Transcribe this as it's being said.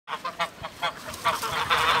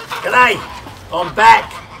G'day, I'm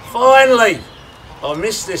back, finally. I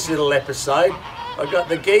missed this little episode. I've got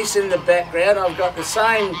the geese in the background, I've got the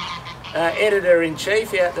same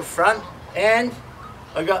editor-in-chief out the front, and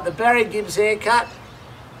I got the Barry Gibbs haircut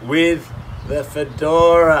with the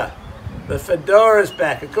fedora. The fedora's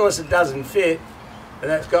back. Of course it doesn't fit, and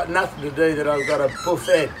that's got nothing to do that I've got a buff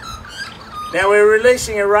head. Now we're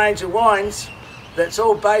releasing a range of wines that's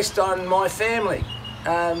all based on my family.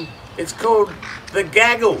 It's called the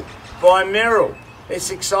Gaggle by Merrill. It's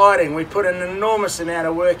exciting. We put an enormous amount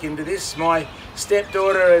of work into this. My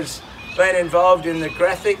stepdaughter has been involved in the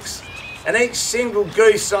graphics, and each single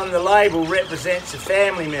goose on the label represents a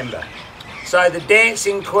family member. So the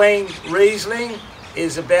Dancing Queen Riesling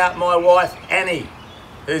is about my wife Annie,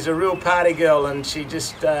 who's a real party girl, and she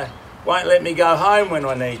just won't let me go home when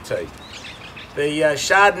I need to. The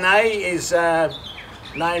Chardonnay is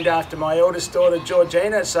named after my eldest daughter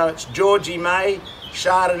Georgina, so it's Georgie May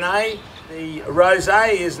Chardonnay. The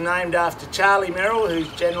Rosé is named after Charley Merrill, who's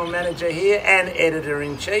general manager here and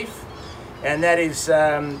editor-in-chief, and that is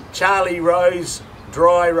Charley Rose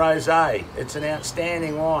Dry Rosé. It's an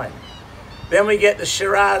outstanding wine. Then we get the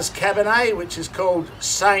Shiraz Cabernet, which is called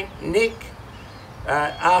Saint Nick,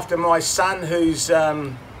 after my son, who's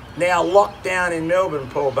now locked down in Melbourne,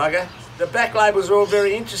 poor bugger. The back labels are all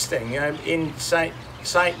very interesting. In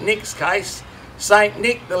Saint Nick's case, Saint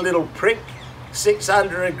Nick, the little prick, sits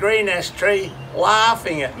under a Grenache tree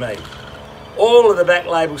laughing at me. All of the back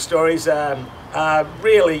label stories are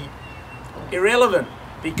really irrelevant,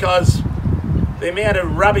 because the amount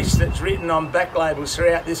of rubbish that's written on back labels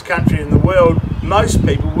throughout this country and the world, most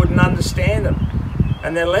people wouldn't understand them,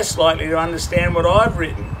 and they're less likely to understand what I've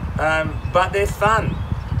written, but they're fun.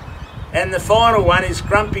 And the final one is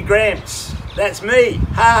Grumpy Gramps. That's me.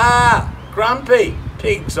 Ha ha! Grumpy.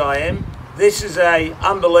 Pigs I am. This is a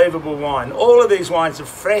unbelievable wine. All of these wines are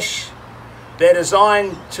fresh. They're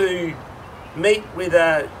designed to meet with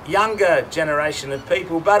a younger generation of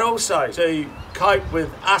people, but also to cope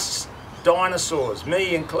with us dinosaurs,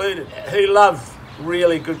 me included, who love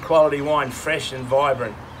really good quality wine, fresh and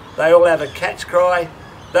vibrant. They all have a catch cry.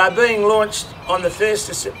 They're being launched on the 1st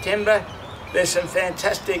of September. There's some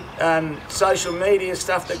fantastic social media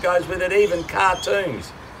stuff that goes with it, even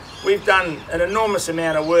cartoons. We've done an enormous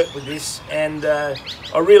amount of work with this, and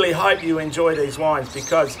I really hope you enjoy these wines,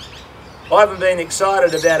 because I haven't been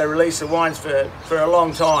excited about a release of wines for a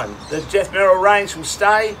long time. The Jeff Merrill range will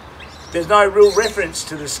stay. There's no real reference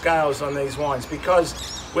to the scales on these wines, because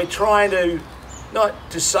we're trying to not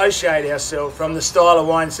dissociate ourselves from the style of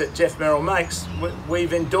wines that Jeff Merrill makes.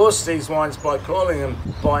 We've endorsed these wines by calling them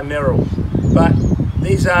by Merrill, but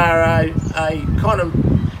these are a kind of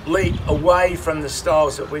leap away from the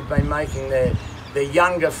styles that we've been making. They're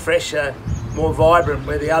younger, fresher, more vibrant,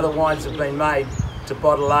 where the other wines have been made to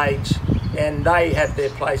bottle age, and they have their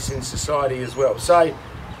place in society as well. So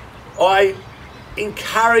I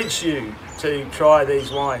encourage you to try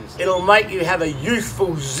these wines. It'll make you have a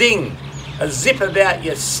youthful zing, a zip about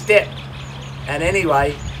your step. And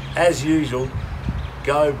anyway, as usual,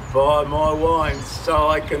 go buy my wines so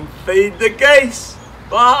I can feed the geese.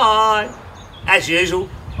 Bye. As usual,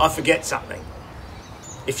 I forget something.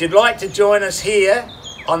 If you'd like to join us here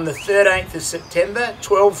on the 13th of September,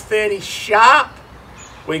 12:30 sharp,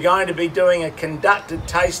 we're going to be doing a conducted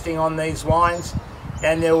tasting on these wines,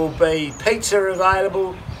 and there will be pizza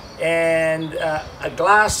available and a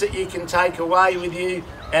glass that you can take away with you,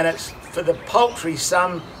 and it's for the paltry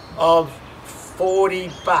sum of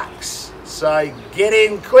 $40. So get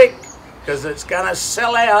in quick, because it's going to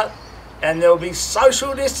sell out, and there'll be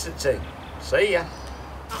social distancing. See ya.